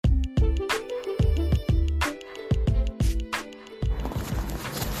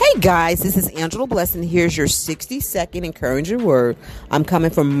Hey guys, this is Angela Blessing. Here's your 60-second encouraging word. I'm coming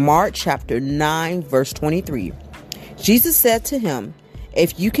from Mark chapter 9, verse 23. Jesus said to him,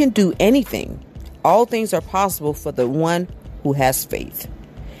 "If you can do anything, all things are possible for the one who has faith."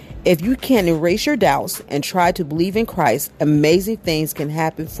 If you can erase your doubts and try to believe in Christ, amazing things can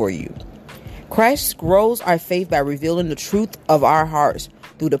happen for you. Christ grows our faith by revealing the truth of our hearts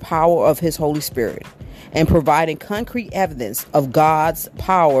through the power of His Holy Spirit and providing concrete evidence of God's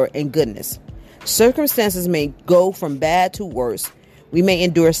power and goodness. Circumstances may go from bad to worse. We may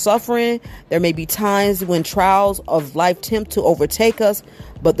endure suffering. There may be times when trials of life tempt to overtake us,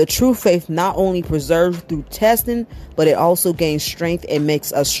 but the true faith not only preserves through testing, but it also gains strength and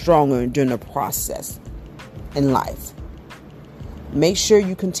makes us stronger during the process in life. Make sure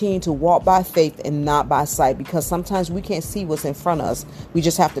you continue to walk by faith and not by sight, because sometimes we can't see what's in front of us. We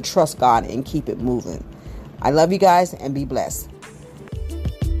just have to trust God and keep it moving. I love you guys and be blessed.